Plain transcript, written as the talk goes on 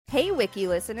Hey, Wiki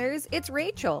listeners, it's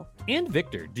Rachel. And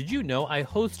Victor, did you know I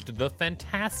host the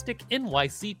fantastic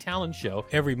NYC Talent Show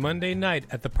every Monday night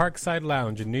at the Parkside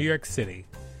Lounge in New York City?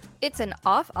 It's an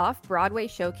off-Broadway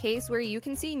showcase where you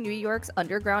can see New York's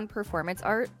underground performance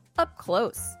art up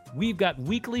close. We've got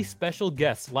weekly special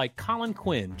guests like Colin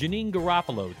Quinn, Janine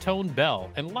Garofalo, Tone Bell,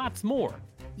 and lots more.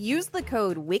 Use the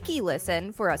code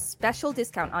WIKILISTEN for a special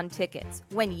discount on tickets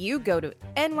when you go to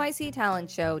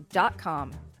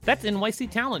nyctalentshow.com. That's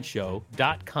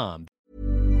nyctalentshow.com.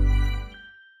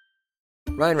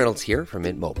 Ryan Reynolds here from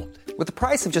Mint Mobile. With the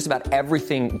price of just about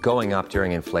everything going up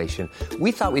during inflation,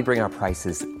 we thought we'd bring our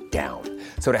prices down.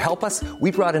 So to help us,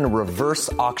 we brought in a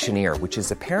reverse auctioneer, which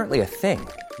is apparently a thing.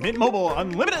 Mint Mobile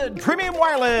Unlimited Premium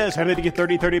Wireless. How to get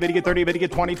 30, 30, bit to get 30, bit to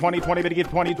get 20, 20, 20, bit to get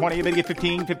 20, 20, bit to get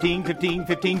 15, 15, 15,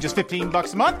 15, just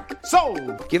 $15 a month?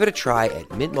 Sold! Give it a try at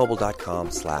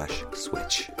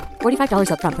mintmobile.com/switch.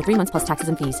 $45 up front for 3 months plus taxes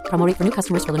and fees. Promo rate for new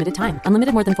customers for limited time.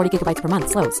 Unlimited more than 40 gigabytes per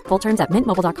month. Slows full terms at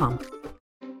mintmobile.com.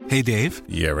 Hey, Dave.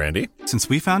 Yeah, Randy? Since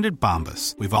we founded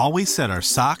Bombas, we've always said our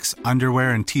socks,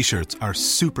 underwear, and T-shirts are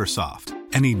super soft.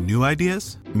 Any new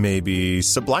ideas? Maybe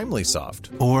sublimely soft.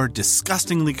 Or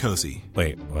disgustingly cozy.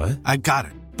 Wait, what? I got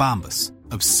it. Bombas.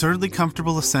 Absurdly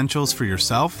comfortable essentials for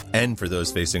yourself and for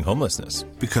those facing homelessness.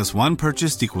 Because one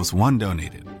purchased equals one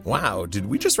donated. Wow, did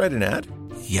we just write an ad?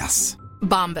 Yes.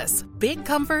 Bombas. Big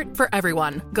comfort for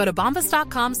everyone. Go to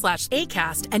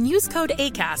bombas.com/ACAST and use code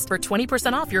ACAST for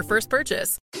 20% off your first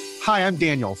purchase. Hi, I'm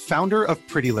Daniel, founder of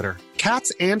Pretty Litter.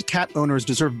 Cats and cat owners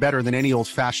deserve better than any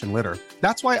old-fashioned litter.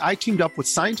 That's why I teamed up with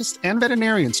scientists and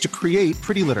veterinarians to create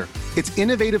Pretty Litter. Its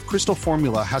innovative crystal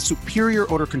formula has superior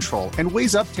odor control and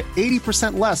weighs up to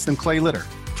 80% less than clay litter.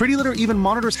 Pretty Litter even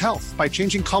monitors health by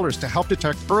changing colors to help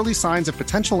detect early signs of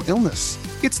potential illness.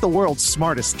 It's the world's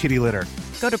smartest kitty litter.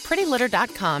 Go to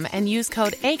prettylitter.com and use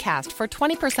code ACAST for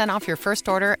 20% off your first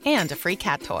order and a free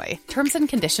cat toy. Terms and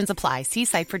conditions apply. See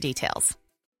site for details.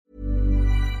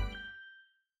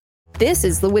 This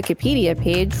is the Wikipedia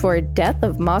page for Death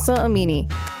of Mahsa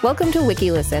Amini. Welcome to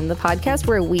WikiListen, the podcast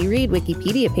where we read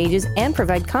Wikipedia pages and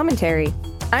provide commentary.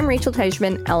 I'm Rachel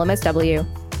Teichman, LMSW.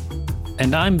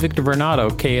 And I'm Victor Bernardo,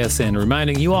 KSN,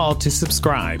 reminding you all to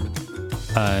subscribe.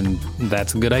 And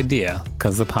that's a good idea,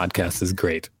 because the podcast is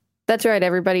great. That's right,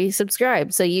 everybody.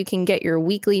 Subscribe so you can get your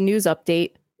weekly news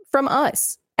update from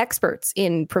us, experts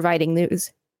in providing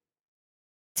news.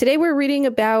 Today we're reading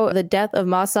about the death of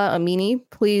Mahsa Amini.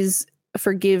 Please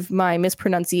forgive my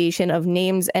mispronunciation of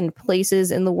names and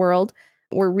places in the world.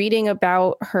 We're reading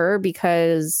about her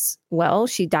because, well,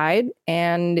 she died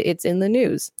and it's in the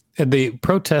news. The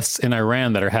protests in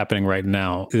Iran that are happening right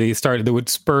now, what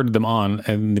spurred them on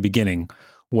in the beginning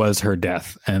was her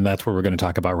death. And that's what we're going to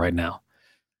talk about right now.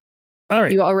 All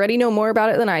right. You already know more about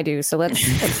it than I do, so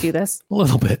let's do this. A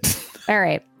little bit. All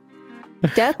right.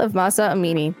 Death of Mahsa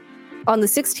Amini. On the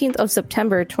 16th of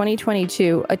September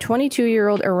 2022, a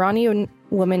 22-year-old Iranian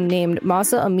woman named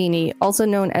Mahsa Amini, also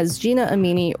known as Gina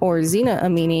Amini or Zina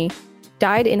Amini,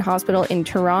 died in hospital in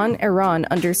Tehran, Iran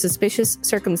under suspicious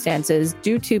circumstances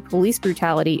due to police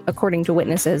brutality, according to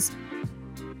witnesses.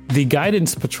 The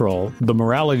Guidance Patrol, the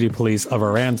morality police of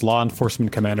Iran's law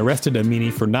enforcement command, arrested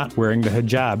Amini for not wearing the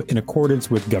hijab in accordance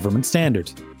with government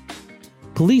standards.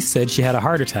 Police said she had a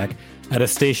heart attack at a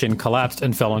station, collapsed,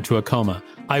 and fell into a coma.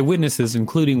 Eyewitnesses,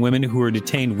 including women who were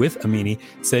detained with Amini,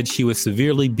 said she was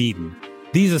severely beaten.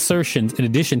 These assertions, in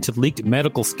addition to leaked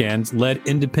medical scans, led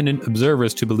independent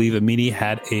observers to believe Amini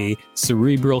had a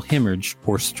cerebral hemorrhage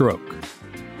or stroke.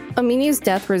 Amini's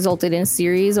death resulted in a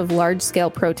series of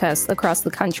large-scale protests across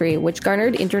the country, which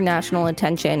garnered international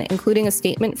attention, including a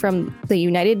statement from the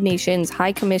United Nations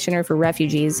High Commissioner for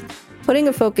Refugees, putting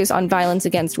a focus on violence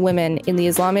against women in the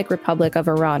Islamic Republic of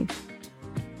Iran.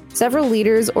 Several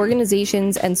leaders,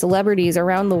 organizations, and celebrities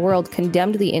around the world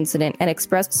condemned the incident and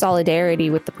expressed solidarity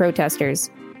with the protesters.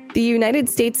 The United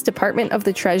States Department of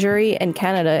the Treasury and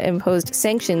Canada imposed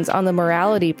sanctions on the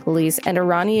morality police and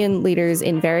Iranian leaders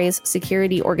in various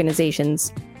security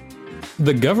organizations.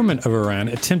 The government of Iran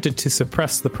attempted to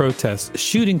suppress the protests,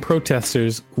 shooting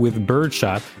protesters with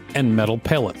birdshot and metal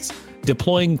pellets,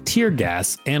 deploying tear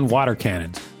gas and water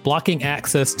cannons, blocking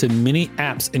access to many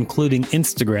apps including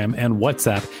Instagram and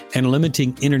WhatsApp, and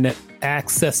limiting internet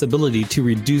accessibility to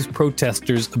reduce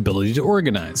protesters' ability to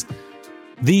organize.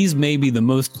 These may be the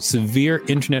most severe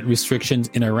internet restrictions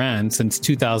in Iran since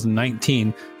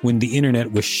 2019, when the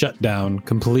internet was shut down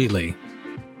completely.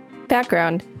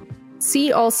 Background.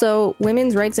 See also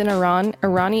Women's Rights in Iran,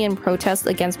 Iranian protests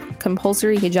against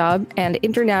compulsory hijab, and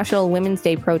International Women's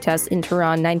Day protests in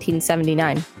Tehran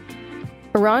 1979.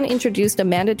 Iran introduced a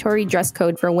mandatory dress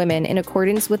code for women in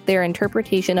accordance with their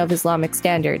interpretation of Islamic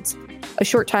standards, a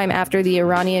short time after the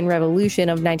Iranian Revolution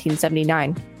of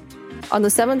 1979. On the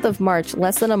 7th of March,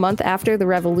 less than a month after the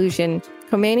revolution,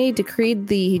 Khomeini decreed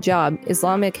the hijab,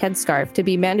 Islamic headscarf, to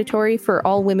be mandatory for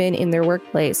all women in their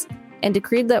workplace, and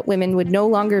decreed that women would no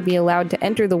longer be allowed to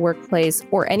enter the workplace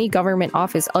or any government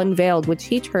office unveiled, which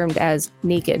he termed as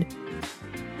naked.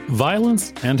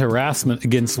 Violence and harassment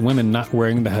against women not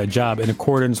wearing the hijab in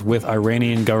accordance with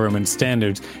Iranian government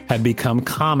standards had become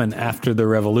common after the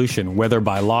revolution, whether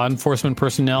by law enforcement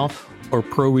personnel or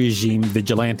pro-regime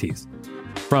vigilantes.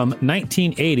 From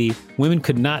 1980, women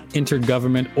could not enter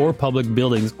government or public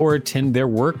buildings or attend their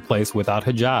workplace without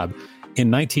hijab.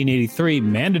 In 1983,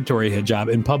 mandatory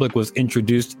hijab in public was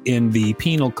introduced in the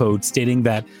penal code, stating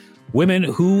that women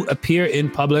who appear in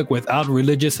public without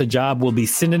religious hijab will be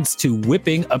sentenced to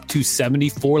whipping up to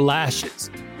 74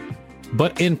 lashes.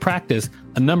 But in practice,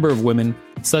 a number of women,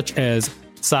 such as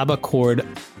Saba Cord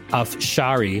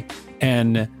Afshari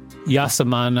and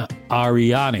Yasaman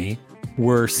Ariani,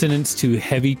 were sentenced to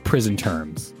heavy prison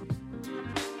terms.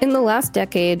 In the last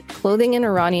decade, clothing in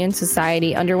Iranian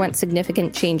society underwent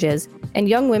significant changes, and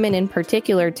young women in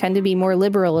particular tend to be more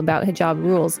liberal about hijab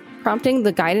rules, prompting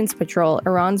the Guidance Patrol,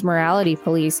 Iran's morality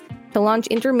police, to launch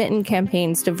intermittent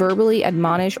campaigns to verbally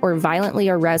admonish or violently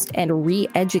arrest and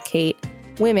re-educate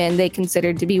women they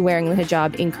considered to be wearing the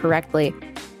hijab incorrectly.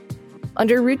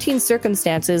 Under routine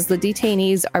circumstances, the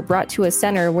detainees are brought to a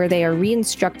center where they are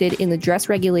re-instructed in the dress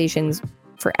regulations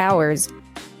for hours,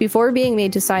 before being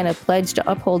made to sign a pledge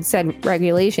to uphold said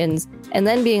regulations, and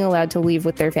then being allowed to leave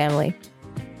with their family.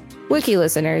 Wiki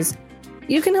listeners,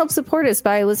 you can help support us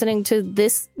by listening to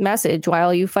this message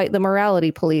while you fight the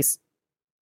morality police.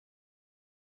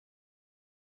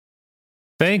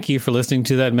 Thank you for listening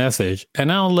to that message, and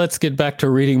now let's get back to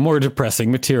reading more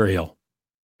depressing material.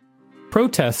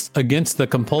 Protests against the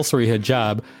compulsory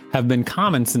hijab have been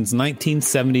common since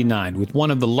 1979, with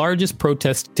one of the largest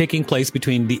protests taking place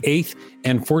between the 8th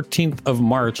and 14th of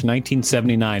March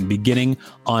 1979, beginning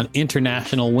on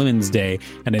International Women's Day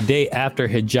and a day after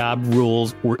hijab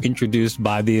rules were introduced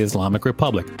by the Islamic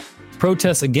Republic.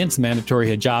 Protests against mandatory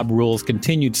hijab rules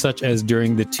continued, such as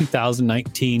during the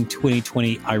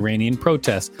 2019-2020 Iranian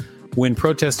protests, when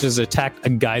protesters attacked a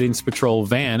Guidance Patrol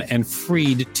van and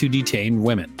freed two detained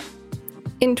women.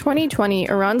 In 2020,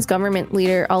 Iran's government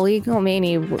leader Ali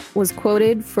Khamenei was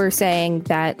quoted for saying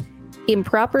that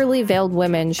improperly veiled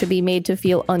women should be made to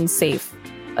feel unsafe,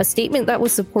 a statement that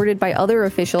was supported by other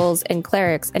officials and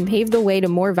clerics and paved the way to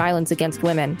more violence against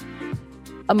women.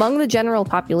 Among the general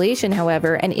population,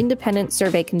 however, an independent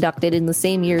survey conducted in the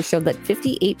same year showed that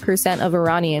 58% of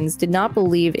Iranians did not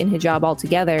believe in hijab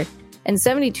altogether, and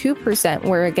 72%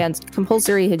 were against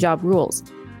compulsory hijab rules.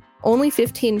 Only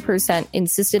 15%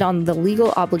 insisted on the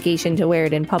legal obligation to wear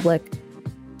it in public.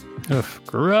 Ugh,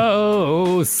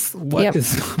 gross. What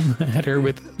is the matter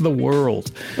with the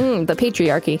world? The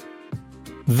patriarchy.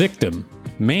 Victim.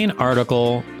 Main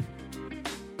article,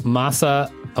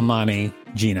 Mahsa Amini,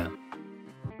 Gina.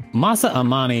 Mahsa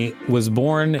Amini was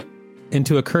born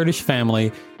into a Kurdish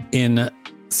family in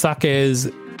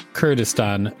Saqqez,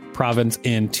 Kurdistan province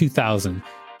in 2000.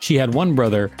 She had one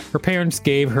brother. Her parents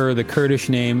gave her the Kurdish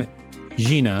name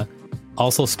Gina,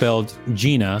 also spelled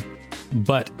Gina,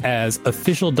 but as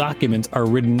official documents are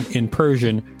written in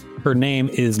Persian, her name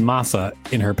is Mahsa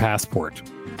in her passport.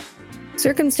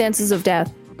 Circumstances of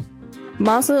death.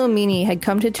 Mahsa Amini had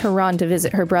come to Tehran to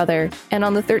visit her brother, and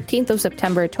on the 13th of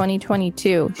September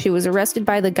 2022, she was arrested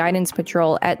by the Guidance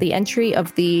Patrol at the entry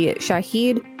of the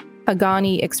Shahid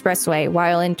Haghani Expressway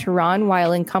while in Tehran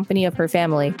while in company of her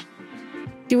family.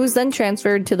 She was then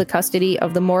transferred to the custody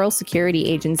of the Moral Security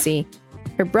Agency.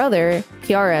 Her brother,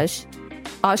 Kiarash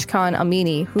Ashkan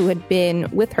Amini, who had been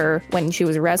with her when she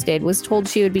was arrested, was told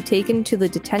she would be taken to the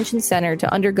detention center to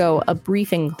undergo a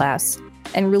briefing class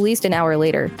and released an hour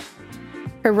later.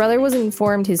 Her brother was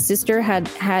informed his sister had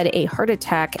had a heart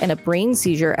attack and a brain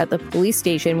seizure at the police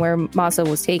station where Mahsa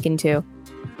was taken to.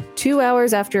 2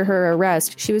 hours after her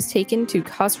arrest, she was taken to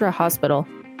Kasra Hospital.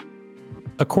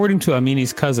 According to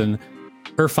Amini's cousin,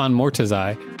 Irfan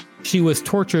Mortazai, she was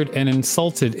tortured and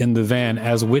insulted in the van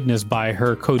as witnessed by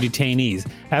her co-detainees.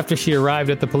 After she arrived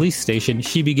at the police station,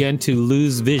 she began to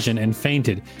lose vision and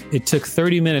fainted. It took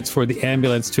 30 minutes for the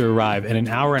ambulance to arrive and an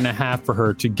hour and a half for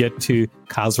her to get to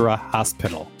Kasra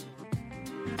Hospital.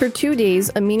 For 2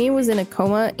 days, Amini was in a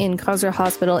coma in Kasra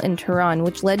Hospital in Tehran,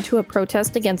 which led to a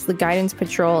protest against the Guidance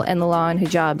Patrol and the law on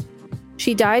hijab.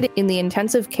 She died in the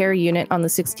intensive care unit on the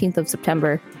 16th of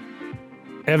September.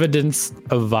 Evidence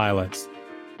of violence.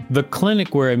 The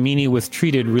clinic where Amini was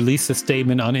treated released a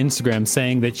statement on Instagram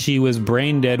saying that she was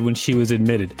brain dead when she was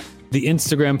admitted. The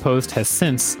Instagram post has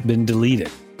since been deleted.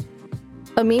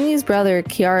 Amini's brother,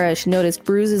 Kiarash, noticed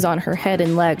bruises on her head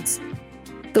and legs.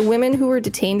 The women who were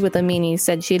detained with Amini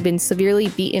said she had been severely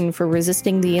beaten for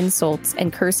resisting the insults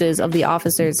and curses of the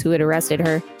officers who had arrested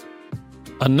her.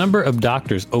 A number of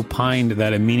doctors opined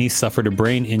that Amini suffered a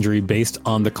brain injury based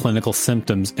on the clinical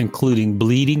symptoms, including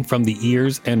bleeding from the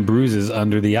ears and bruises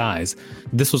under the eyes.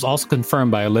 This was also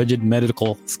confirmed by alleged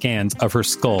medical scans of her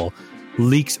skull,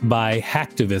 leaked by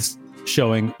hacktivists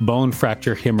showing bone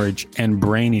fracture, hemorrhage, and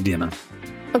brain edema.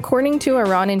 According to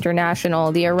Iran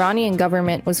International, the Iranian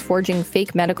government was forging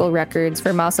fake medical records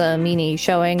for Mahsa Amini,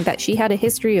 showing that she had a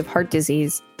history of heart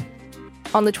disease.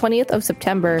 On the 20th of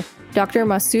September, Dr.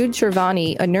 Masoud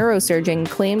Shervani, a neurosurgeon,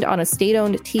 claimed on a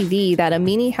state-owned TV that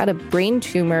Amini had a brain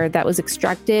tumor that was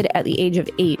extracted at the age of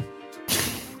 8.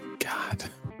 God.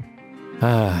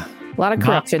 A lot of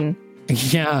corruption.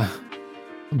 Yeah.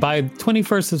 By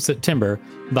 21st of September,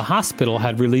 the hospital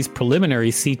had released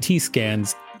preliminary CT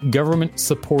scans. Government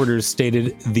supporters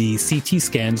stated the CT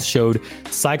scans showed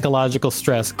psychological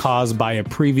stress caused by a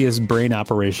previous brain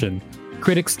operation.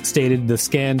 Critics stated the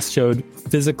scans showed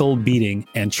physical beating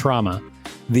and trauma.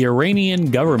 The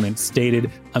Iranian government stated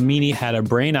Amini had a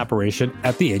brain operation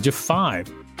at the age of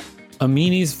 5.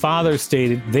 Amini's father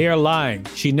stated, "They are lying.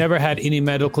 She never had any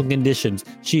medical conditions.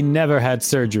 She never had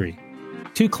surgery."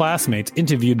 2 classmates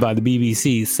interviewed by the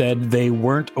BBC said they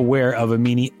weren't aware of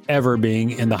Amini ever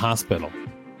being in the hospital.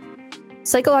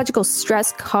 Psychological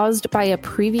stress caused by a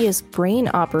previous brain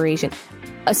operation.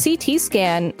 A CT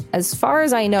scan, as far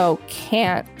as I know,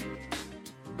 can't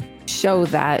show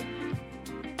that.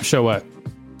 Show what?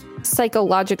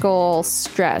 Psychological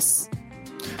stress.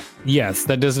 Yes,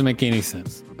 that doesn't make any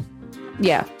sense.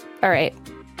 Yeah, all right.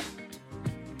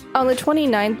 On the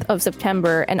 29th of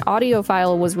September, an audio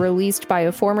file was released by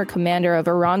a former commander of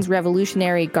Iran's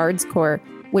Revolutionary Guards Corps,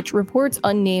 which reports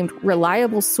unnamed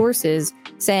reliable sources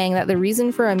saying that the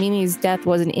reason for Amini's death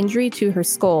was an injury to her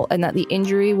skull and that the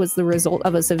injury was the result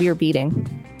of a severe beating.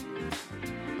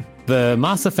 The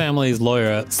Mahsa family's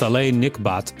lawyer, Saleh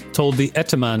Nikbat, told the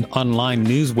Etemad online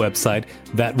news website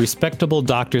that respectable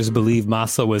doctors believe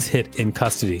Mahsa was hit in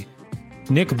custody.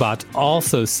 Nikbat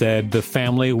also said the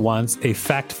family wants a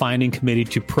fact-finding committee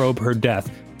to probe her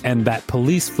death and that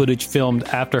police footage filmed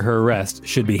after her arrest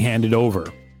should be handed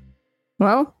over.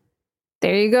 Well,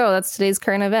 there you go. That's today's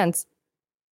current events.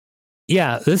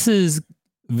 Yeah, this is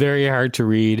very hard to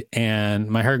read, and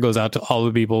my heart goes out to all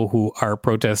the people who are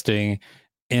protesting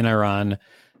in Iran.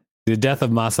 The death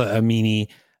of Mahsa Amini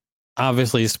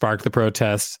obviously sparked the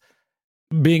protests.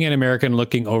 Being an American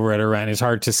looking over at Iran, it's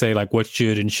hard to say like what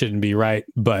should and shouldn't be right,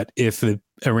 but if the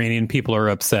Iranian people are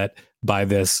upset by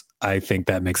this, I think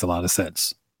that makes a lot of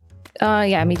sense.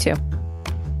 Yeah, me too.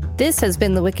 This has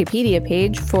been the Wikipedia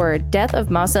page for Death of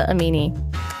Mahsa Amini.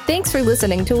 Thanks for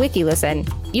listening to WikiListen.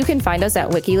 You can find us at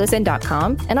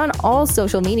wikilisten.com and on all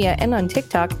social media and on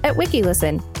TikTok at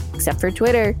WikiListen, except for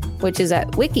Twitter, which is at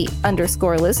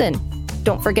wiki_listen.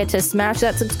 Don't forget to smash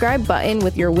that subscribe button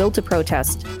with your will to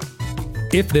protest.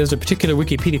 If there's a particular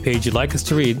Wikipedia page you'd like us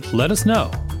to read, let us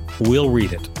know. We'll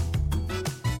read it.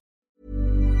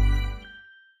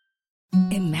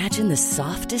 Imagine the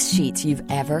softest sheets you've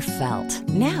ever felt.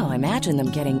 Now imagine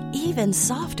them getting even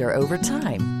softer over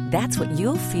time. That's what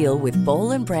you'll feel with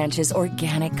Boll & Branch's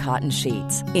organic cotton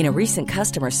sheets. In a recent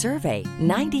customer survey,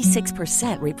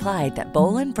 96% replied that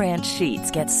Boll & Branch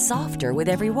sheets get softer with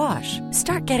every wash.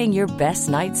 Start getting your best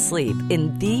night's sleep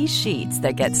in these sheets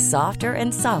that get softer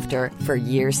and softer for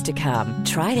years to come.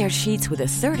 Try their sheets with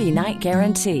a 30-night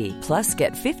guarantee. Plus,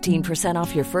 get 15%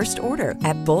 off your first order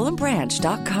at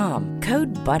bollandbranch.com.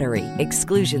 Code BUTTERY.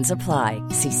 Exclusions apply.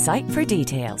 See site for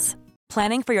details.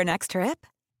 Planning for your next trip?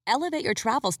 Elevate your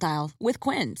travel style with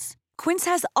Quince. Quince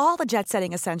has all the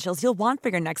jet-setting essentials you'll want for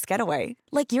your next getaway,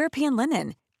 like European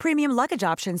linen, premium luggage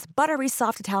options, buttery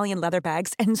soft Italian leather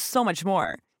bags, and so much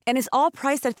more. And is all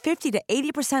priced at 50 to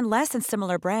 80% less than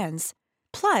similar brands.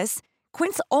 Plus,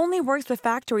 Quince only works with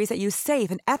factories that use safe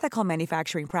and ethical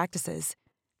manufacturing practices.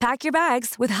 Pack your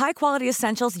bags with high-quality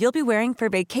essentials you'll be wearing for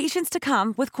vacations to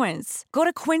come with Quince. Go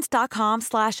to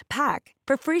quince.com/pack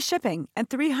for free shipping and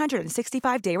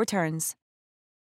 365-day returns.